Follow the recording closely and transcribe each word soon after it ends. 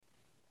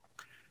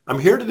I'm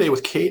here today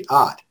with Kate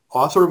Ott,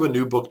 author of a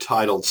new book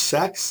titled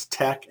Sex,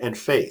 Tech, and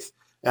Faith,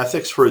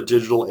 Ethics for a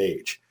Digital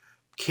Age.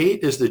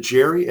 Kate is the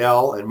Jerry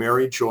L. and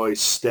Mary Joy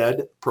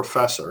Stead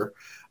Professor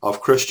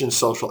of Christian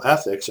Social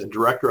Ethics and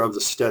Director of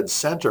the Stead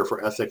Center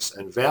for Ethics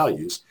and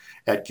Values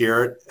at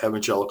Garrett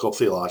Evangelical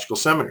Theological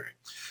Seminary.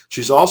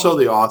 She's also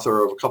the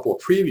author of a couple of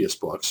previous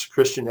books,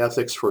 Christian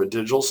Ethics for a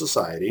Digital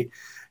Society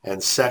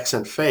and Sex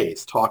and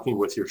Faith, Talking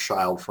with Your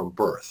Child from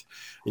Birth.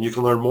 And you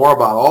can learn more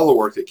about all the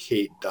work that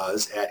Kate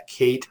does at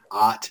kateott.org.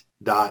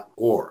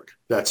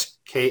 That's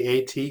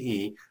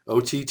KATEOTT.org.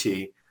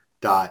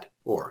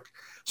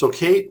 So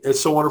Kate, it's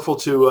so wonderful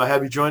to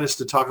have you join us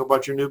to talk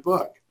about your new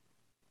book.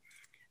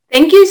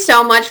 Thank you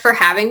so much for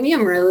having me.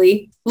 I'm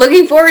really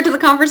looking forward to the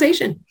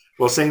conversation.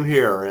 Well, same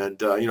here. And,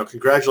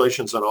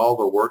 congratulations on all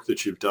the work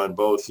that you've done,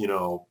 both,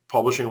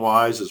 publishing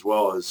wise as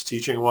well as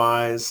teaching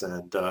wise.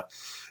 And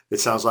it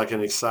sounds like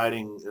an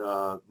exciting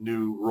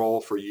new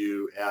role for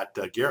you at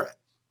Garrett.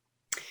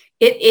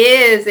 It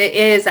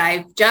is.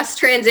 I've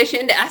just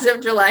transitioned as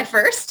of July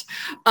 1st.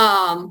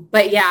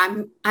 But yeah,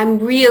 I'm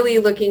really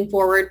looking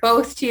forward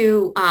both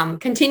to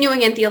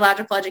continuing in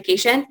theological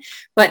education,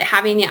 but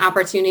having the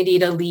opportunity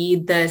to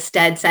lead the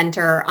Stead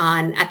Center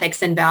on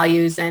ethics and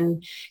values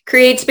and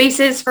create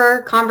spaces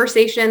for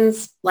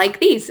conversations like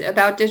these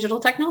about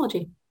digital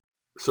technology.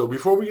 So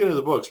before we get into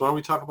the books, why don't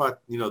we talk about,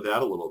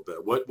 that a little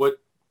bit? What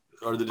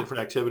are the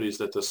different activities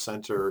that the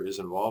center is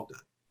involved in?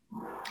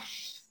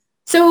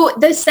 So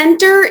the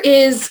center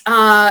is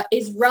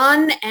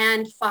run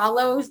and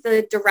follows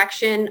the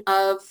direction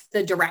of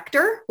the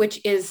director, which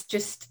is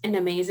just an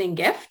amazing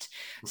gift.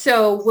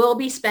 So we'll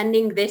be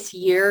spending this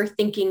year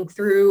thinking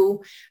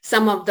through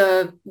some of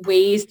the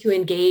ways to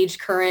engage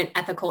current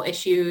ethical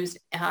issues,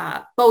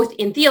 both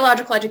in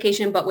theological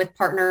education, but with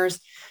partners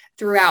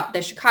throughout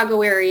the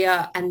Chicago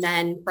area and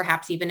then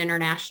perhaps even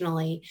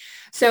internationally.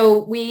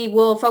 So we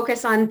will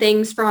focus on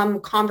things from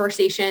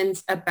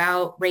conversations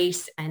about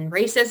race and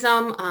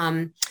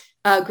racism.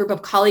 A group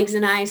of colleagues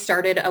and I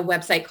started a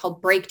website called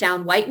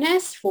Breakdown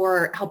Whiteness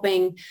for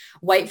helping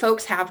white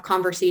folks have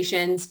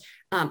conversations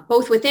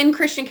both within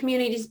Christian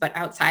communities, but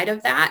outside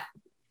of that,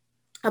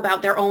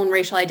 about their own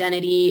racial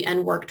identity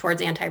and work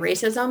towards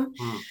anti-racism.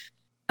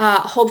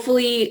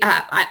 Hopefully,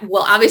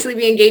 we'll obviously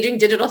be engaging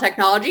digital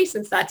technology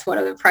since that's one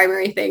of the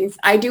primary things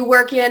I do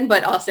work in,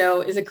 but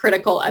also is a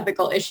critical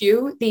ethical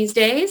issue these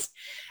days.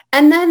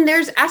 And then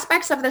there's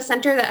aspects of the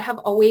center that have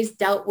always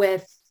dealt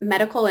with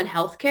medical and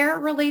healthcare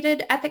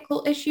related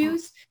ethical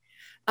issues.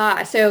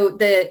 So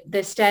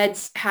the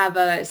Steads have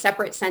a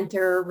separate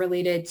center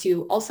related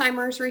to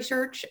Alzheimer's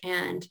research.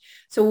 And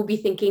so we'll be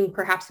thinking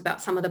perhaps about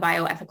some of the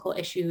bioethical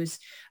issues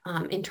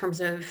in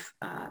terms of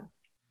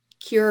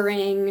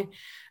curing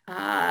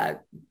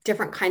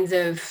different kinds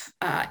of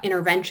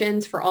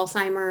interventions for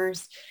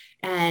Alzheimer's.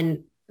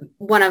 And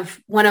one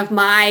of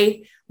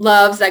my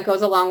loves that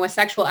goes along with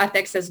sexual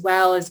ethics as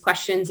well is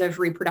questions of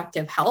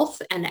reproductive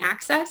health and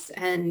access.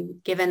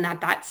 And given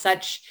that that's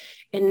such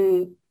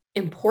an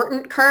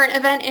important current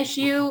event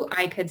issue,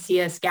 I could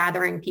see us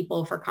gathering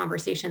people for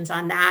conversations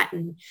on that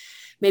and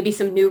maybe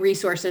some new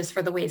resources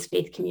for the ways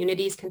faith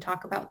communities can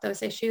talk about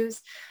those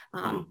issues.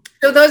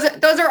 So those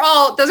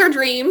are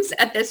dreams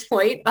at this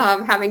point,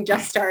 having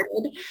just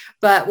started,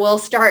 but we'll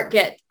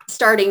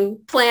starting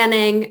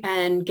planning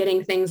and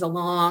getting things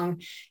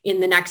along in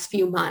the next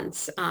few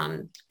months.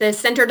 The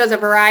center does a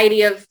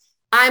variety of,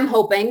 I'm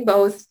hoping,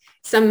 both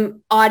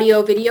some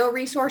audio video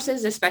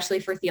resources, especially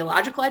for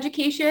theological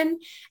education,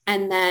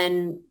 and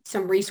then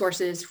some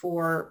resources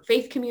for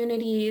faith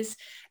communities,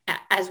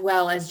 as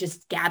well as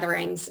just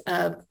gatherings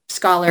of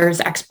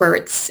scholars,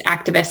 experts,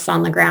 activists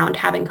on the ground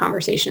having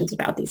conversations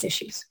about these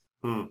issues.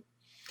 Well,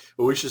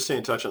 we should stay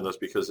in touch on this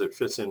because it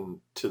fits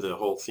into the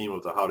whole theme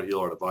of the How to Heal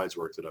Our Divides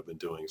work that I've been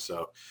doing.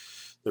 So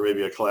there may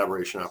be a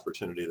collaboration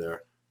opportunity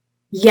there.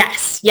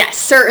 Yes,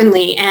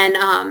 certainly.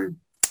 And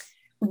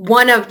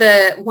one of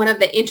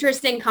the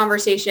interesting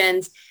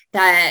conversations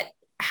that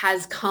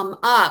has come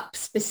up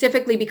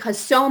specifically because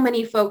so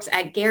many folks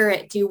at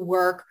Garrett do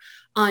work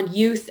on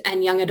youth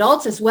and young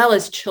adults as well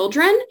as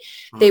children.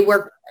 They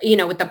work,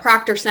 with the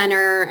Proctor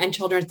Center and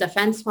Children's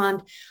Defense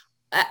Fund.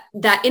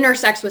 That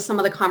intersects with some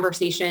of the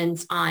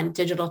conversations on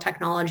digital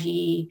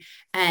technology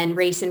and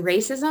race and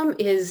racism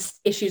is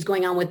issues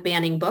going on with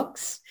banning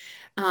books,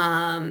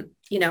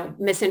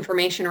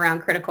 misinformation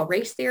around critical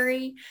race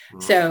theory.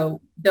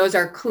 So those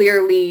are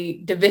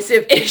clearly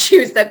divisive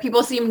issues that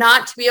people seem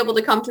not to be able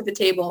to come to the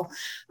table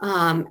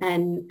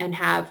and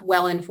have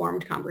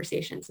well-informed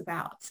conversations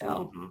about.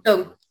 So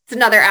it's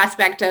another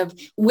aspect of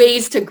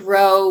ways to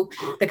grow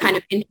the kind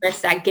of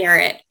interests at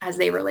Garrett as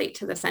they relate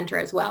to the center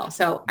as well.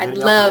 So I'd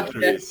love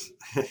to.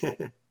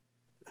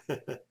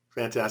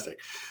 Fantastic.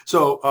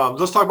 So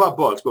let's talk about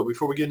books. But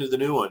before we get into the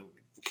new one,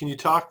 can you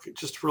talk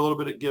just for a little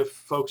bit and give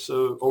folks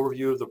an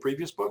overview of the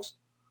previous books?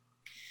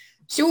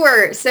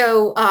 Sure.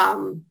 So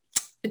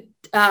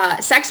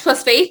Sex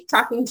plus Faith,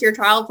 Talking to Your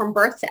Child from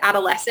Birth to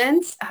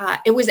Adolescence.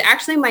 It was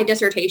actually my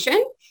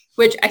dissertation,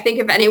 which I think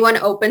if anyone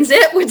opens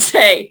it would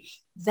say,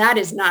 that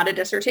is not a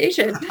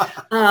dissertation.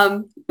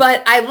 But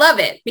But I love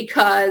it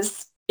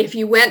because if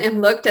you went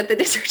and looked at the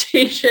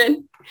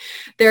dissertation,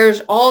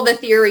 there's all the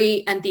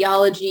theory and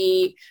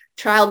theology,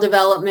 child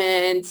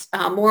development,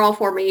 moral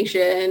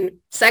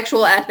formation,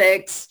 sexual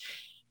ethics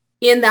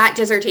in that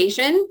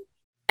dissertation.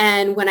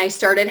 And when I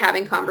started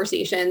having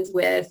conversations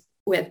with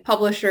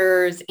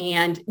publishers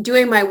and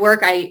doing my work,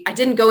 I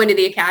didn't go into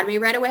the academy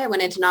right away. I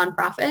went into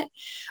nonprofit,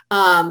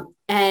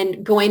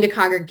 and going to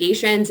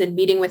congregations and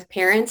meeting with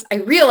parents. I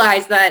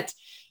realized that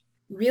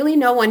really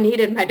no one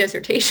needed my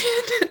dissertation.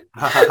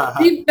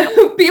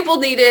 People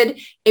needed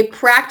a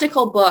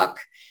practical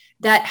book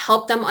that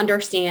helped them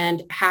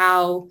understand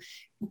how,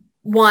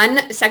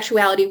 one,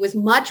 sexuality was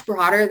much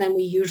broader than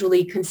we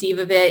usually conceive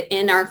of it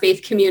in our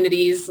faith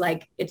communities.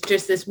 Like it's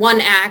just this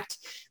one act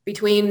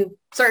between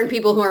certain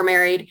people who are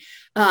married,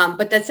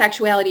 but that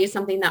sexuality is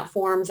something that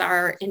forms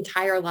our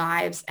entire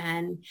lives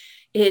and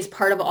is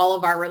part of all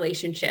of our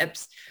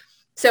relationships.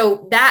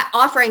 So that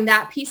offering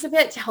that piece of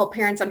it to help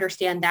parents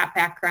understand that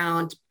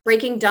background,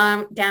 breaking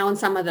down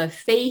some of the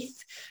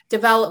faith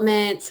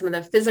development, some of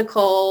the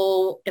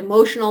physical,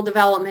 emotional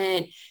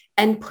development,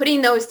 and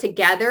putting those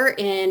together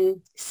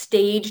in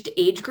staged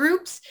age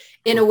groups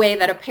in a way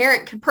that a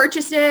parent could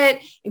purchase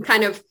it and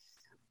kind of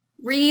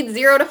read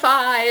 0 to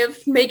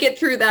 5, make it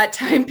through that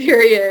time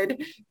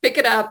period, pick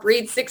it up,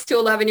 read 6 to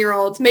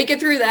 11-year-olds, make it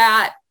through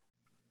that,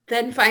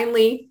 then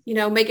finally,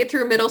 make it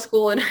through middle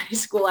school and high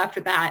school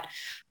after that.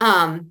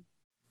 I'm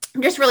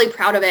just really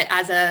proud of it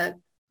as a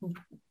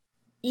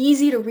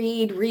easy to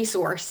read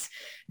resource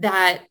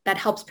that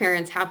helps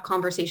parents have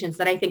conversations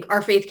that I think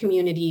our faith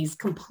communities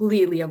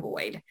completely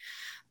avoid.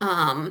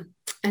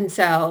 And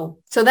so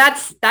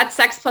that's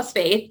Sex Plus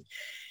Faith.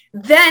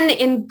 Then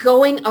in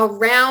going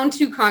around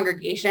to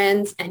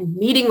congregations and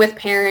meeting with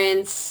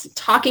parents,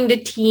 talking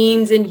to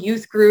teens and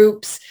youth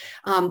groups,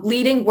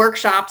 leading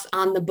workshops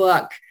on the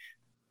book,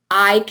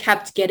 I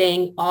kept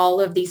getting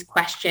all of these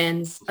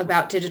questions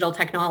about digital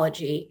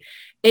technology.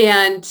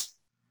 And,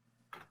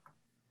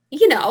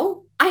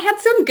 I had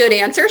some good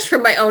answers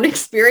from my own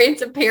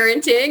experience of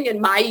parenting and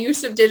my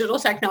use of digital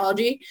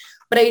technology,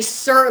 but I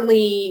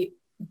certainly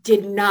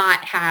did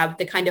not have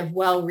the kind of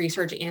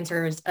well-researched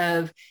answers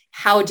of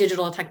how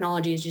digital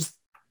technology is just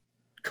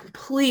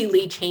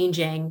completely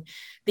changing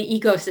the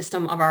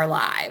ecosystem of our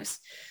lives.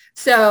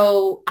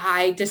 So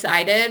I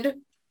decided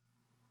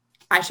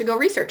I should go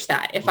research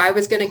that. If I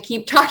was going to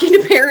keep talking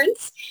to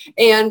parents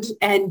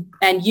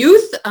and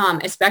youth,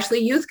 especially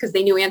youth, because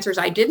they knew answers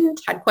I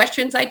didn't, had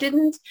questions I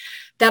didn't,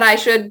 that I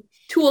should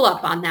tool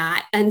up on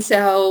that. And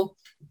so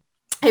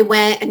I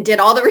went and did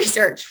all the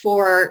research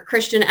for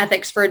Christian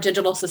Ethics for a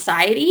Digital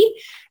Society.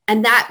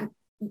 And that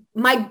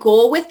my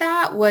goal with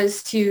that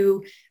was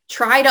to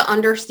try to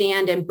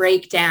understand and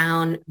break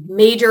down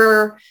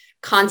major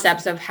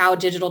concepts of how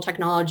digital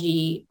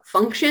technology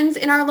functions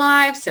in our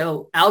lives.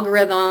 So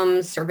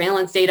algorithms,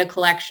 surveillance data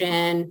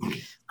collection,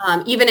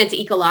 even its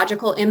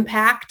ecological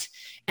impact,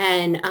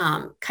 and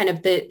kind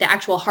of the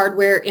actual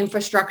hardware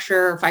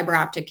infrastructure, fiber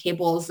optic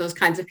cables, those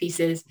kinds of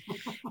pieces.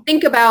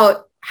 Think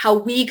about how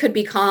we could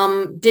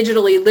become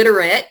digitally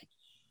literate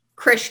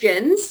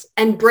Christians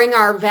and bring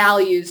our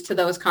values to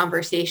those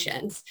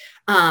conversations.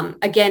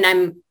 Again,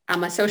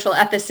 I'm a social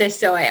ethicist,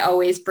 so I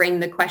always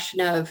bring the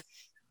question of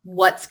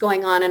what's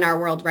going on in our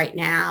world right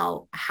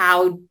now.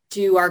 How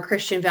do our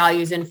Christian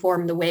values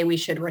inform the way we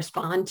should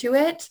respond to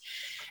it?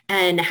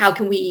 And how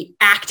can we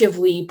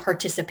actively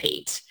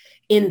participate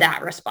in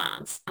that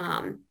response?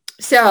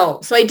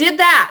 So I did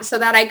that so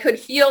that I could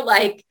feel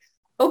like,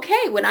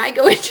 okay, when I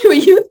go into a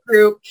youth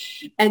group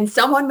and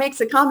someone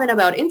makes a comment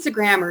about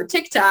Instagram or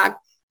TikTok,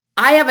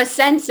 I have a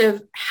sense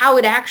of how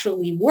it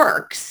actually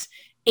works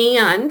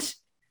and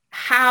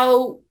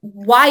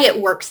why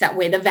it works that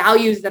way, the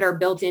values that are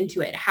built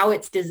into it, how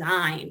it's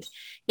designed,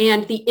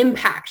 and the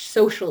impact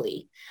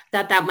socially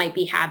that might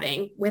be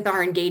having with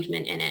our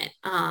engagement in it.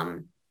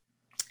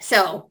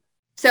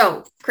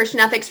 So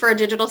Christian Ethics for a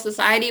Digital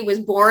Society was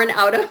born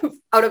out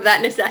of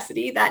that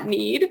necessity, that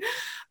need.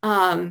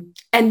 And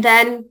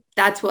then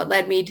that's what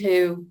led me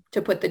to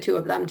put the two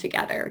of them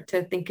together,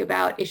 to think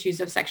about issues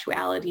of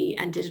sexuality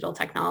and digital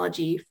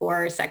technology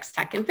for sex,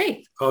 tech, and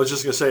faith. I was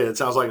just going to say, it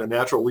sounds like a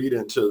natural lead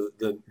into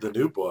the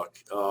new book.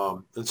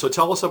 And so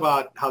tell us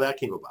about how that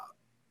came about.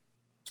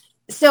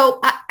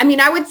 So,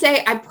 I would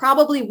say I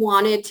probably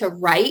wanted to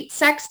write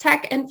sex,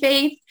 tech, and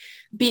faith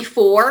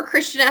before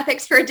Christian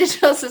Ethics for a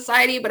Digital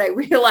Society, but I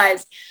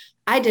realized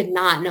I did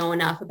not know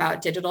enough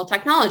about digital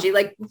technology.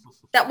 Like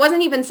that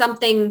wasn't even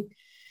something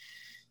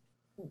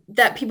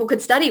that people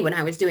could study when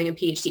I was doing a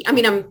PhD.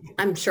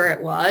 I'm sure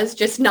it was,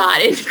 just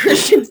not in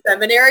Christian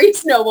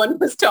seminaries. No one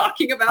was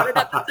talking about it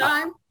at the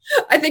time.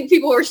 I think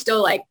people were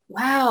still like,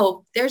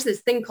 wow, there's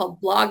this thing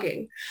called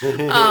blogging.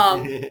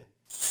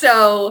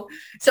 So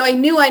I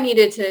knew I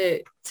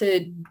needed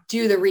to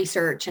do the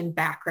research and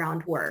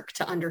background work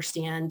to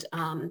understand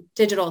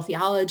digital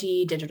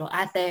theology, digital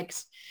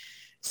ethics.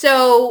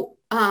 So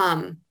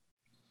I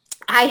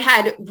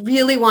had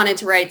really wanted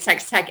to write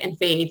sex, tech, and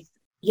faith,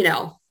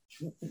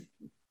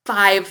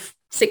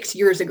 5-6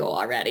 years ago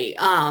already.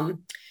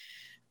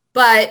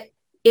 but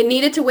it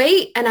needed to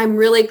wait. And I'm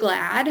really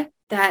glad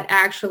that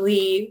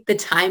actually the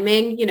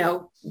timing,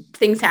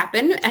 things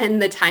happen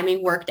and the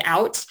timing worked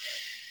out.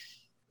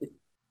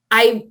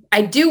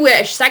 I do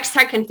wish Sex,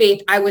 Tech, and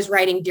Faith I was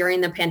writing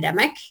during the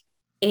pandemic,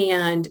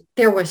 and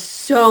there was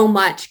so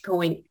much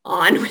going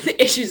on with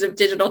the issues of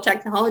digital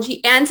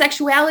technology and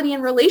sexuality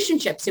and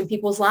relationships in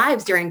people's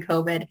lives during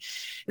COVID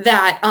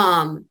that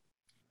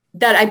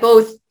I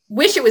both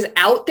wish it was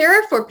out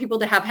there for people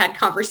to have had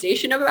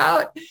conversation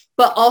about,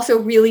 but also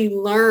really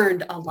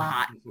learned a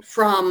lot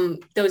from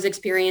those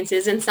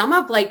experiences and some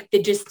of like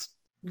the just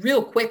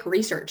real quick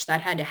research that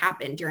had to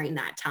happen during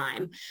that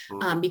time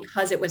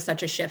because it was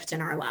such a shift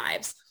in our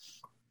lives.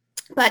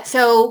 But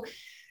so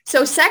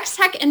Sex,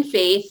 Tech, and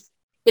Faith,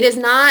 it is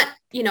not,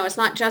 it's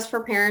not just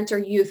for parents or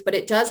youth, but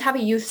it does have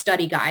a youth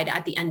study guide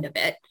at the end of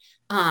it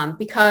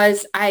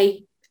because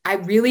I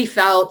really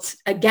felt,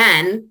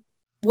 again,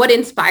 what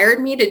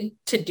inspired me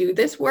to do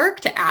this work,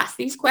 to ask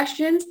these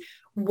questions,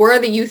 were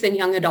the youth and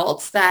young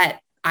adults that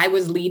I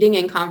was leading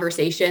in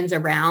conversations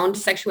around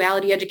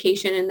sexuality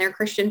education and their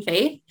Christian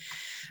faith.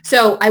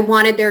 So I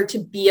wanted there to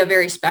be a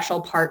very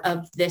special part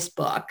of this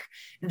book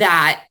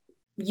that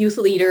youth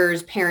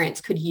leaders,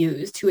 parents could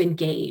use to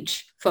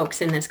engage folks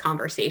in this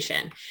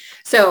conversation.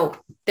 So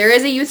there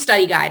is a youth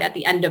study guide at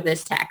the end of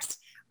this text,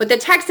 but the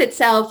text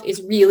itself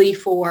is really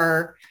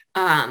for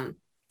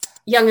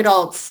young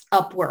adults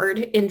upward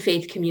in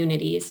faith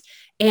communities.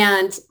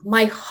 And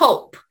my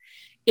hope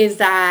is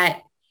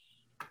that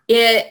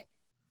it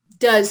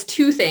does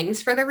two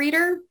things for the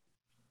reader,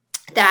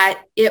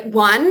 that it,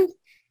 one,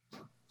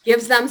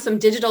 gives them some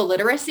digital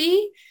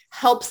literacy,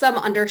 helps them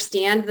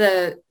understand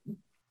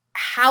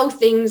how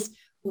things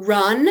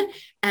run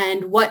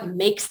and what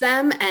makes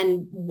them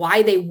and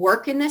why they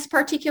work in this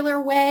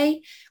particular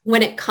way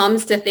when it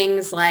comes to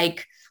things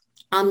like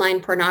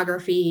online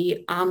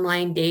pornography,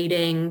 online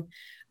dating,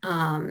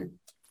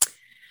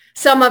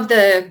 some of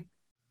the,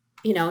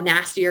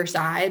 nastier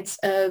sides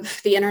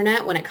of the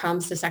internet when it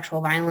comes to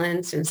sexual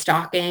violence and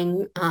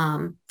stalking,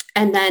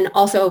 and then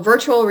also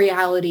virtual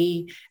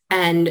reality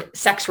and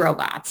sex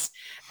robots.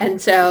 And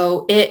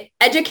so it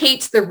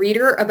educates the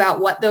reader about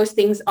what those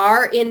things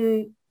are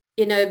in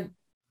a,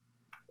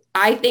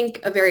 I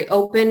think, a very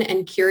open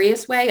and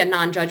curious way, a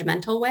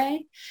non-judgmental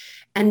way.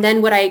 And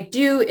then what I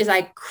do is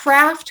I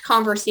craft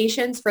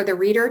conversations for the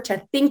reader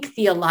to think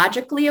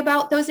theologically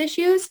about those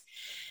issues.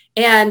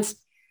 And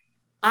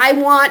I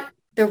want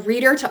the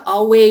reader to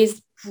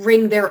always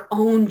bring their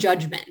own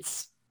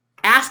judgments,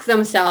 ask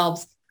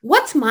themselves,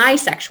 what's my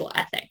sexual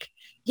ethic?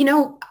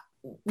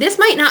 This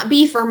might not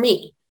be for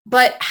me,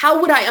 but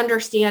how would I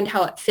understand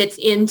how it fits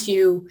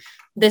into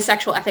the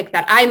sexual ethic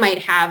that I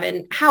might have?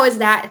 And how is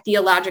that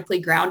theologically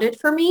grounded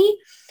for me?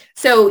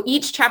 So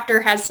each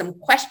chapter has some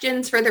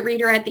questions for the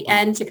reader at the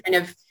end to kind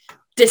of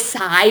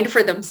decide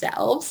for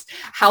themselves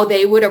how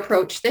they would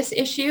approach this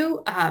issue.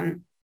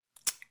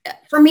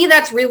 For me,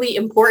 that's really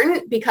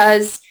important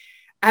because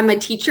I'm a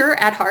teacher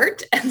at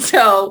heart. And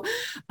so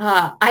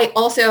I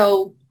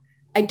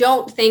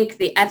don't think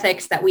the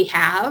ethics that we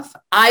have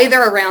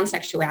either around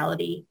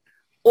sexuality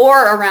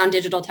or around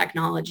digital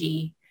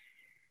technology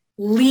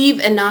leave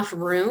enough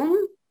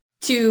room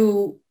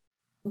to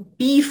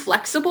be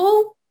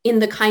flexible in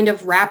the kind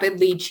of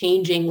rapidly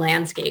changing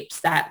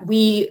landscapes that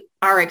we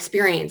are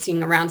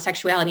experiencing around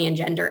sexuality and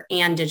gender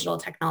and digital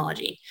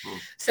technology.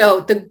 So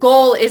the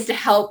goal is to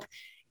help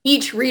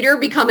each reader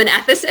become an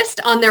ethicist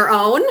on their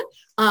own,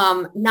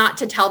 not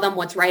to tell them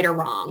what's right or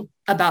wrong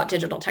about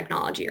digital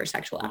technology or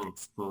sexual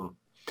ethics.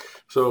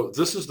 So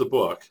this is the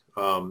book.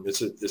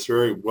 It's a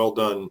very well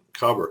done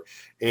cover.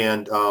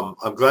 And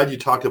I'm glad you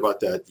talked about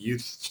that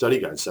youth study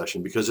guide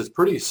session because it's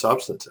pretty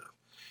substantive.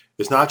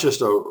 It's not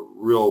just a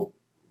real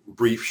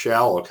brief,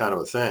 shallow kind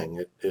of a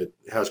thing. It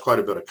has quite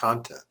a bit of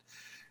content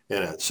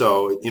in it.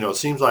 So, it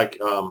seems like,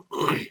 the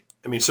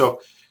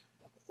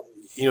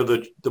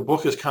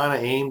book is kind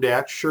of aimed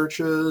at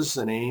churches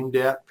and aimed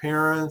at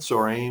parents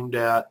or aimed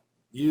at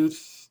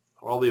youth,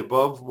 all the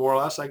above, more or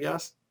less, I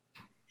guess.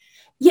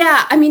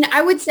 Yeah,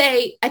 I would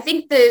say, I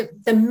think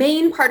the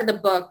main part of the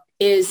book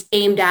is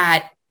aimed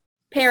at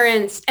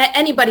parents,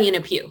 anybody in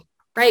a pew,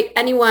 right?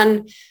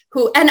 Anyone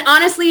who, and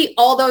honestly,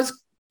 all those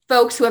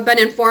folks who have been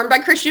informed by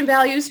Christian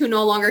values who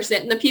no longer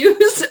sit in the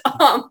pews.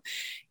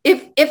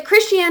 If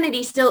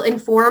Christianity still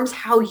informs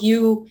how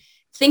you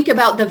think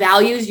about the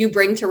values you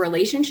bring to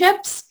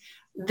relationships,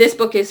 this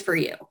book is for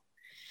you.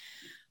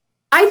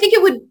 I think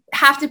it would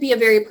have to be a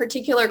very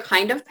particular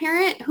kind of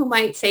parent who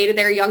might say to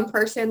their young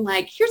person,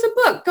 like, here's a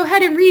book, go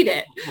ahead and read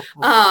it.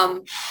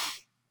 I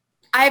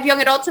have young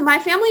adults in my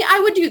family.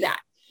 I would do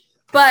that.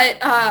 But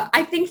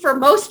I think for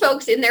most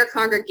folks in their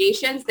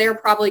congregations, they're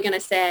probably going to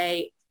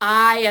say,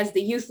 I, as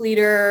the youth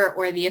leader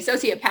or the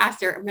associate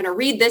pastor, I'm going to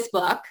read this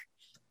book.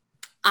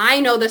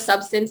 I know the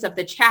substance of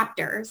the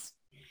chapters.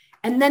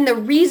 And then the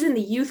reason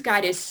the youth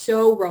guide is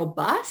so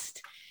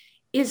robust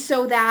is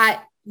so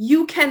that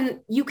you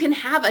can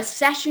have a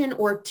session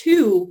or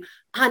two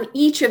on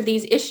each of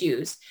these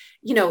issues,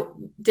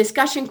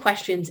 discussion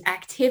questions,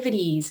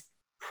 activities,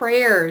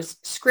 prayers,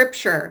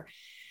 scripture.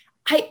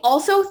 I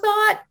also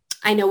thought,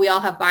 I know we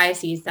all have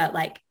biases that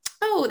like,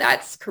 oh,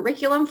 that's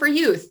curriculum for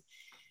youth.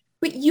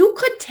 But you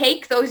could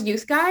take those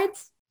youth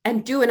guides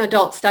and do an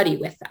adult study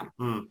with them.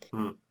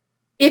 Mm-hmm.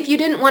 If you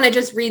didn't want to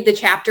just read the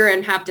chapter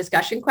and have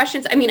discussion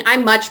questions. I mean, I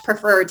much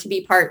prefer to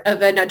be part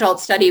of an adult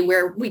study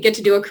where we get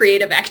to do a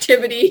creative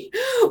activity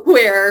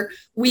where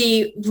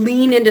we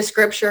lean into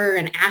scripture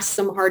and ask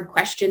some hard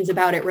questions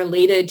about it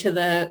related to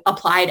the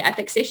applied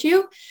ethics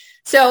issue.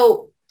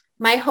 So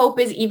my hope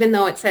is, even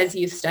though it says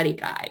youth study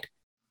guide,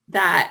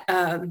 that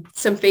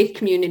some faith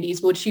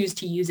communities will choose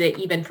to use it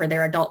even for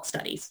their adult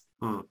studies.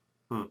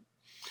 Mm-hmm.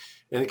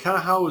 And kind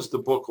of how is the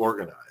book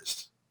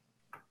organized?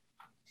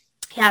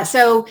 Yeah,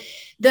 so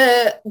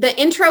the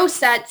intro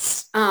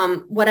sets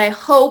what I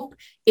hope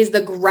is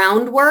the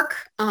groundwork.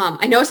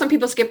 I know some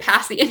people skip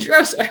past the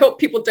intro, so I hope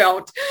people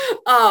don't.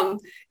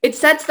 It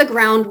sets the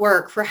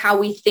groundwork for how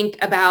we think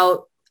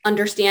about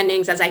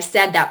understandings, as I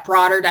said, that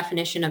broader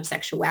definition of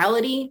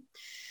sexuality,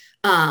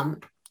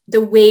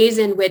 the ways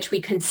in which we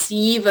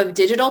conceive of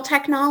digital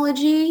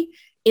technology,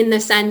 in the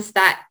sense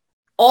that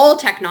all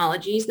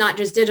technologies, not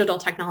just digital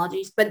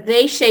technologies, but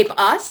they shape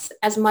us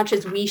as much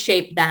as we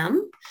shape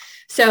them.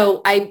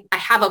 So I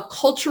have a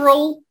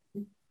cultural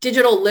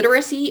digital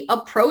literacy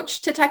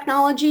approach to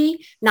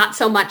technology, not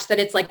so much that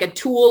it's like a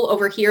tool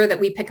over here that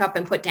we pick up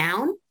and put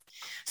down.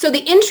 So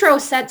the intro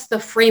sets the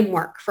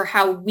framework for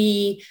how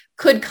we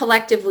could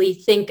collectively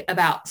think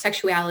about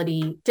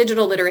sexuality,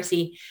 digital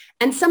literacy,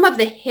 and some of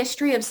the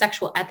history of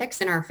sexual ethics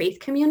in our faith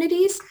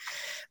communities,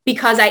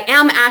 because I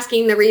am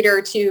asking the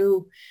reader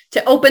to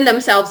open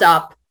themselves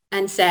up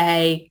and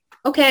say,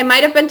 okay, I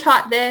might have been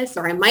taught this,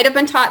 or I might have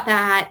been taught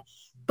that,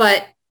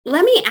 but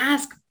let me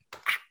ask,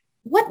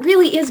 what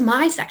really is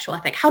my sexual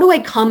ethic? How do I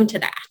come to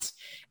that?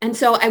 And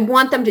so I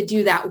want them to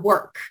do that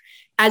work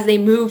as they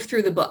move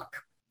through the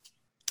book.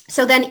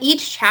 So then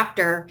each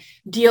chapter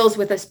deals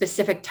with a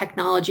specific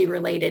technology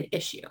related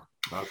issue.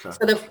 Okay.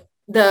 So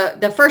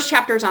the first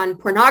chapter is on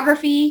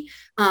pornography.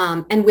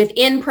 And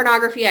within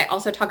pornography, I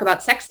also talk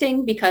about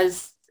sexting,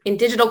 because in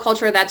digital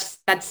culture, that's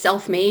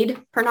self-made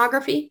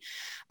pornography.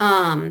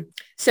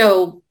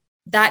 So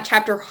that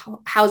chapter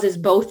houses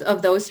both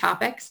of those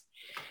topics.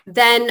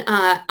 Then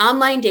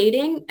online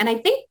dating. And I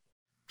think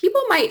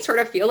people might sort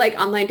of feel like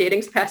online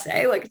dating's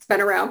passé, like it's been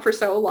around for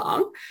so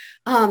long,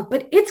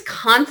 but it's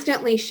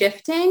constantly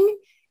shifting.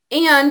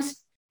 And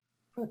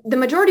the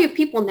majority of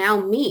people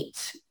now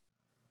meet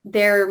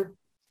their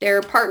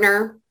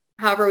partner,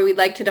 however we'd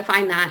like to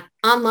define that,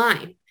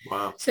 online.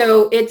 Wow.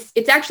 So it's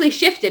actually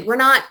shifted. We're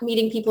not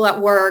meeting people at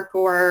work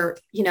or,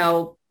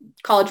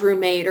 college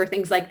roommate or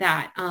things like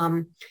that.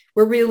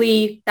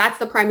 That's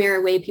the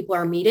primary way people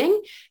are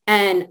meeting.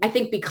 And I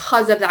think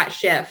because of that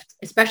shift,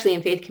 especially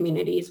in faith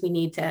communities, we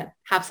need to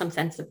have some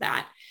sense of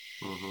that.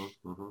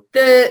 Mm-hmm,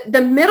 mm-hmm.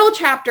 The middle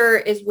chapter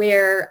is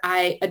where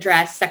I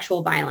address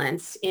sexual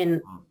violence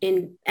in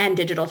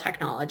digital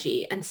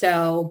technology. And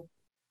so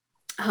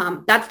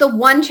that's the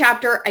one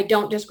chapter I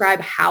don't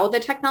describe how the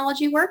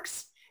technology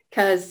works,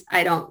 because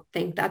I don't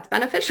think that's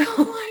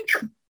beneficial.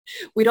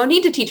 We don't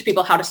need to teach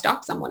people how to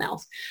stalk someone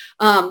else.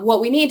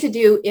 What we need to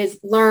do is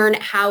learn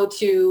how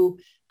to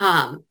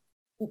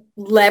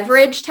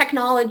leverage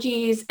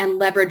technologies and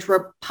leverage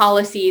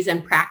policies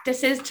and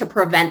practices to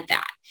prevent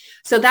that.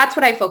 So that's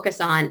what I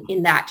focus on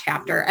in that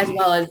chapter, as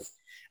well as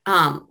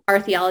our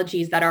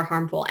theologies that are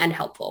harmful and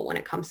helpful when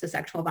it comes to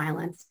sexual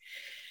violence.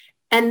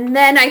 And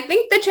then I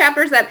think the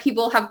chapters that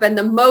people have been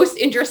the most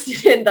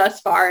interested in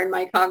thus far in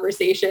my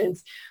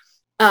conversations,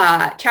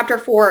 chapter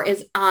 4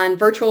 is on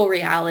virtual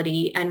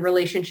reality and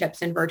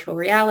relationships in virtual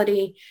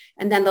reality.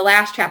 And then the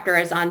last chapter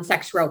is on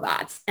sex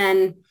robots.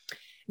 And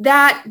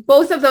that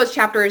both of those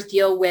chapters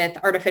deal with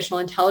artificial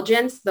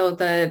intelligence, though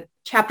the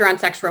chapter on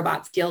sex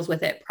robots deals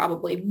with it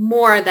probably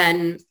more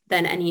than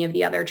any of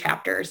the other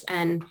chapters.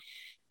 And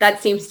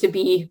that seems to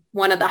be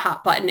one of the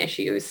hot button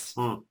issues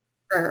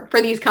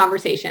for these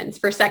conversations,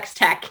 for sex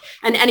tech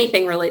and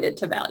anything related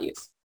to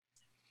values.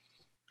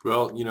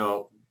 Well,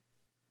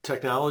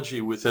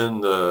 technology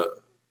within the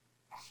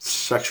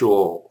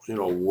sexual,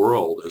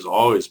 world has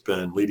always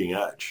been leading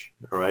edge,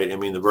 right? I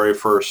mean, the very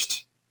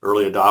first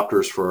early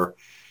adopters for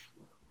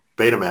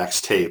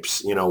Betamax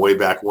tapes, way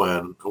back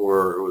when, it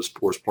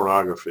was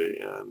pornography,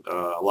 and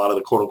a lot of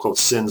the quote unquote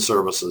sin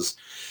services,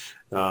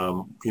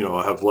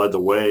 have led the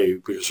way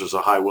because there's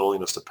a high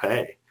willingness to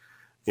pay,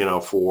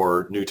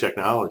 for new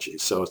technology.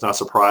 So it's not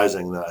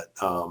surprising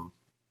that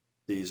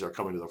these are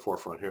coming to the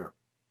forefront here.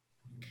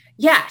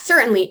 Yeah,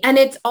 certainly. And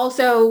it's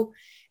also,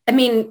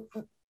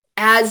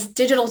 as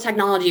digital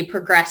technology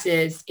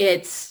progresses,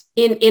 it's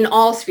in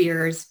all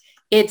spheres,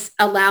 it's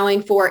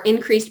allowing for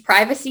increased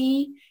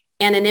privacy,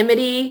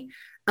 anonymity,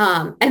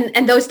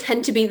 and those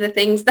tend to be the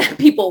things that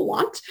people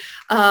want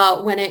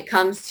when it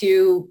comes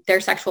to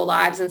their sexual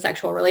lives and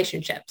sexual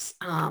relationships.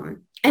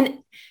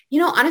 And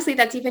honestly,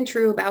 that's even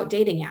true about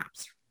dating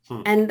apps.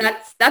 And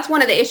that's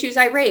one of the issues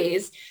I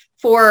raise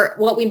for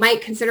what we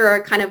might consider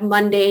a kind of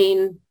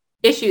mundane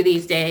issue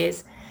these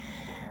days.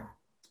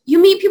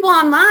 You meet people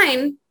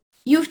online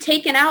you've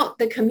taken out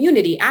the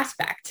community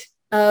aspect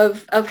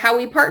of how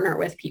we partner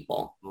with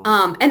people.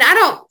 And I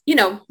don't,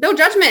 no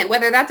judgment,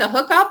 whether that's a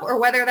hookup or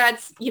whether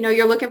that's,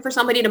 you're looking for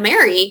somebody to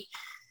marry.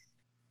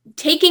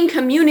 Taking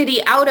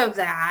community out of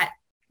that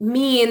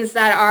means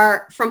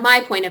that from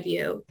my point of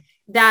view,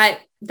 that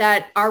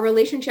our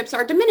relationships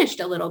are diminished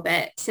a little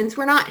bit, since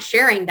we're not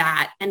sharing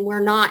that, and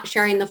we're not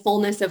sharing the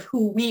fullness of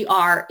who we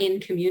are in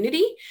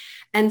community.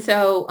 And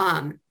so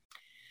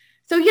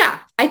yeah,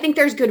 I think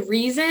there's good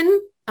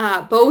reason,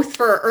 both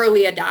for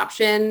early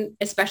adoption,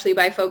 especially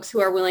by folks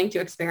who are willing to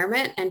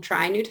experiment and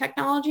try new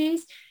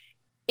technologies,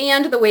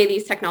 and the way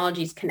these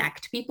technologies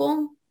connect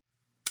people.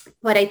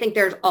 But I think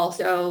there's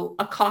also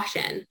a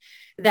caution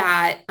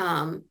that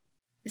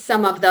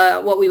some of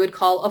the, what we would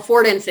call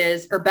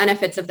affordances or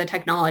benefits of the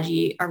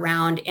technology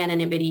around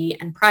anonymity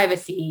and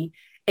privacy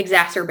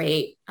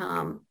exacerbate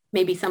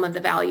maybe some of the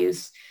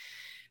values.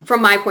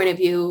 From my point of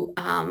view,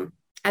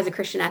 as a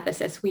Christian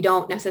ethicist, we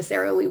don't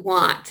necessarily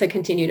want to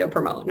continue to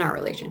promote in our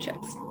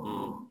relationships.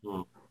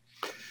 Mm-hmm.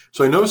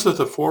 So I noticed that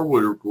the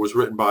foreword was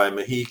written by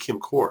Mahi Kim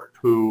Court,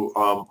 who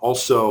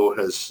also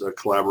has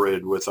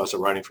collaborated with us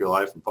at Writing for Your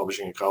Life and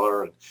Publishing in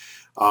Color. And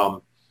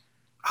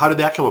how did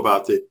that come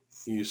about that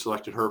you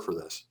selected her for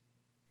this?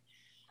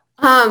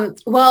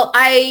 Well,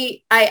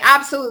 I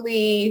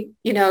absolutely,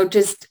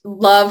 just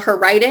love her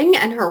writing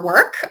and her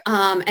work.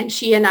 And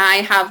she and I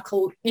have,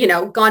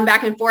 gone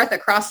back and forth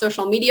across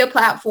social media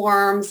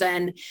platforms,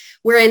 and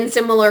we're in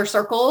similar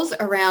circles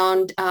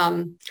around,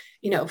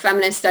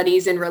 feminist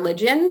studies and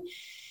religion.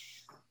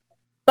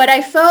 But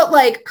I felt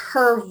like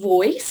her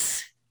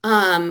voice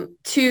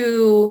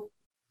to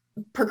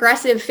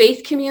progressive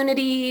faith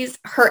communities,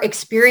 her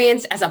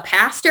experience as a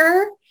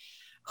pastor,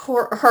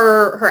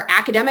 her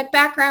academic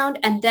background,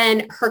 and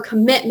then her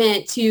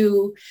commitment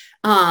to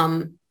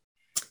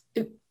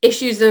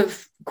issues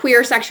of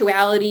queer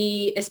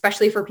sexuality,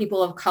 especially for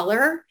people of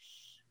color,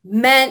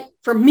 meant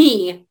for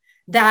me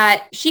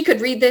that she could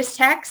read this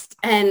text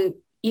and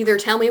either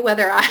tell me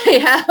whether I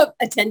have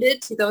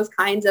attended to those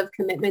kinds of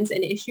commitments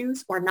and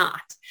issues or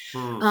not.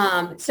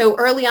 So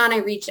early on, I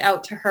reached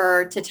out to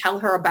her to tell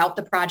her about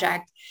the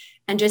project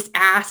and just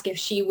ask if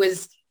she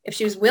was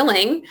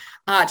willing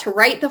to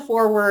write the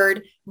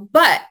foreword,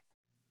 but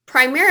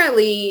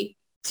primarily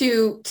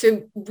to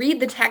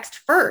read the text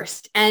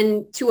first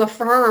and to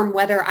affirm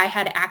whether I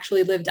had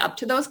actually lived up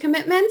to those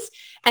commitments.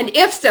 And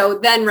if so,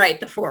 then write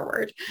the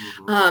foreword.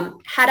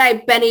 Had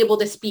I been able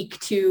to speak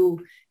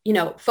to,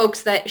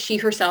 folks that she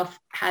herself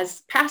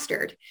has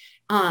pastored?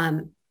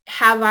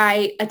 Have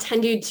I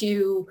attended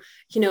to,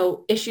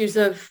 issues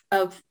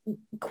of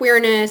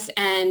queerness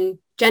and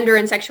gender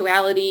and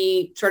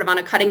sexuality sort of on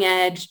a cutting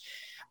edge?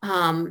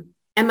 Am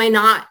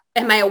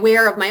I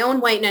aware of my own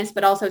whiteness,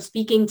 but also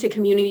speaking to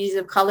communities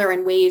of color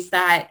in ways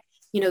that,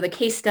 the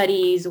case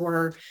studies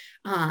or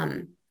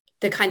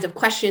the kinds of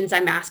questions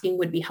I'm asking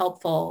would be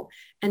helpful.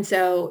 And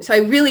so I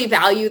really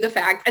value the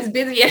fact, as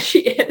busy as she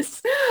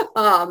is,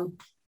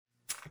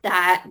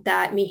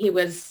 that Mihi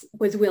was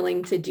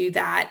willing to do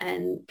that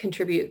and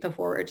contribute the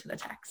foreword to the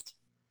text.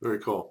 Very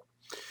cool.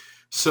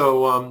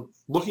 So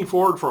looking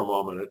forward for a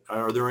moment,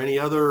 are there any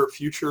other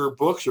future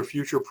books or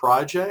future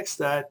projects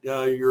that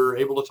you're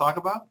able to talk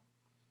about?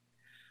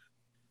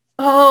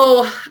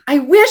 Oh, I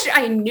wish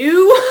I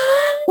knew.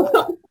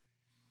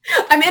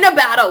 I'm in a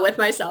battle with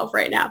myself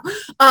right now.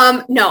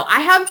 No,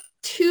 I have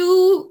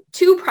two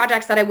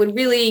projects that I would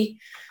really,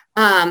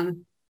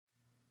 I'm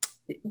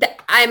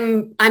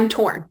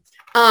torn,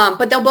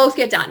 but they'll both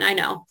get done. I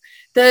know.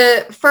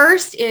 The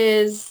first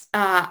is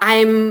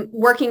I'm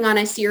working on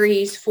a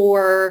series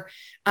for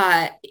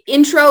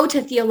intro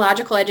to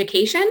theological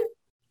education,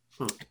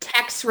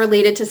 texts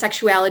related to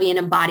sexuality and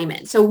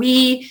embodiment. So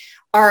we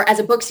are, as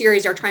a book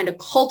series, are trying to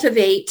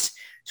cultivate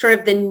sort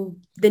of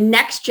the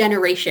next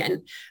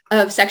generation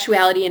of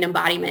sexuality and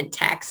embodiment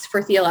texts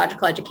for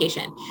theological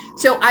education.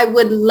 So I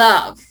would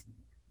love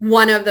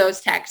one of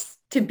those texts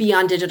to be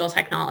on digital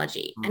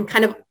technology and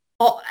kind of,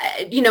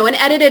 an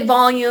edited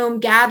volume,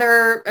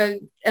 gather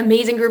an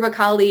amazing group of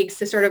colleagues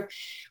to sort of,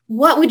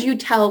 what would you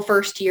tell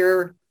first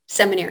year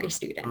seminary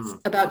students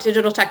about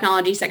digital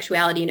technology,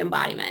 sexuality, and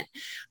embodiment?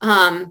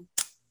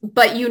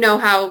 But you know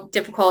how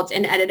difficult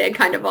an edited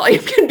kind of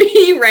volume can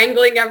be,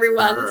 wrangling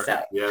everyone. Sure.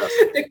 So Yes.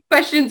 the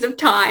questions of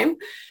time.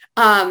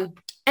 And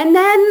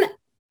then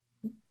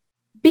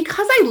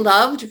because I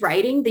loved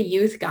writing the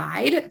youth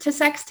guide to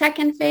sex, tech,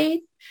 and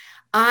faith,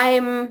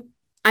 I'm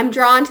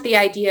drawn to the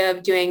idea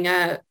of doing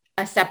a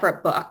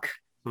separate book,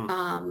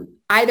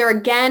 either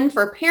again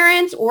for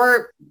parents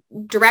or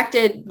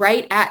directed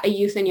right at a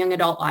youth and young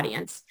adult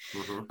audience,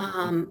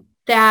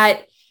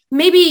 that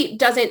maybe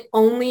doesn't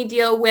only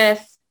deal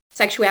with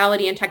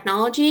sexuality and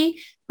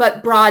technology,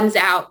 but broadens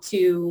out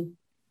to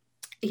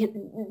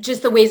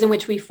just the ways in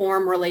which we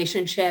form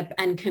relationship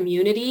and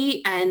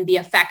community and the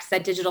effects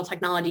that digital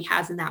technology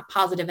has in that,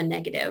 positive and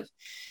negative.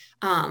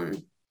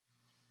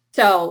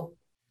 So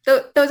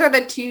those are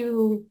the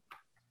two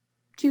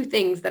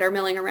things that are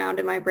milling around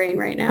in my brain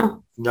right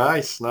now.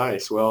 Nice.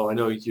 Well, I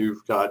know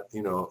you've got,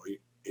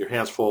 your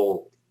hands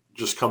full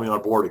just coming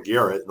on board at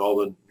Garrett and all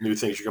the new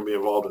things you're going to be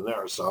involved in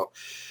there. So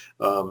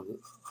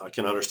I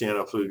can understand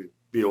it'll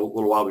be a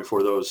little while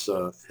before those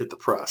hit the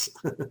press.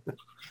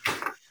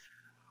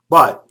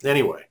 But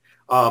anyway,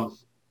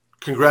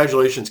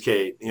 congratulations,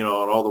 Kate,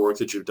 on all the work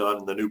that you've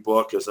done. The new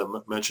book, as I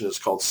mentioned, is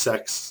called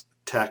Sex,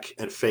 Tech,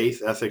 and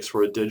Faith, Ethics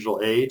for a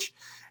Digital Age.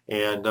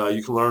 And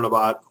you can learn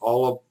about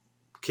all of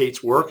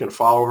Kate's work and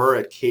follow her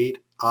at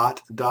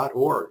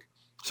kateott.org.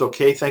 So,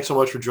 Kate, thanks so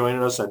much for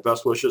joining us, and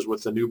best wishes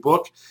with the new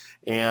book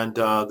and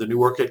the new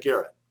work at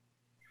Garrett.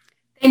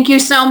 Thank you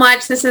so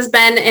much. This has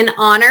been an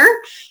honor,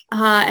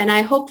 and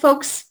I hope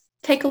folks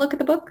take a look at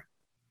the book.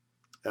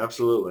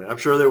 Absolutely. I'm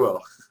sure they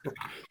will.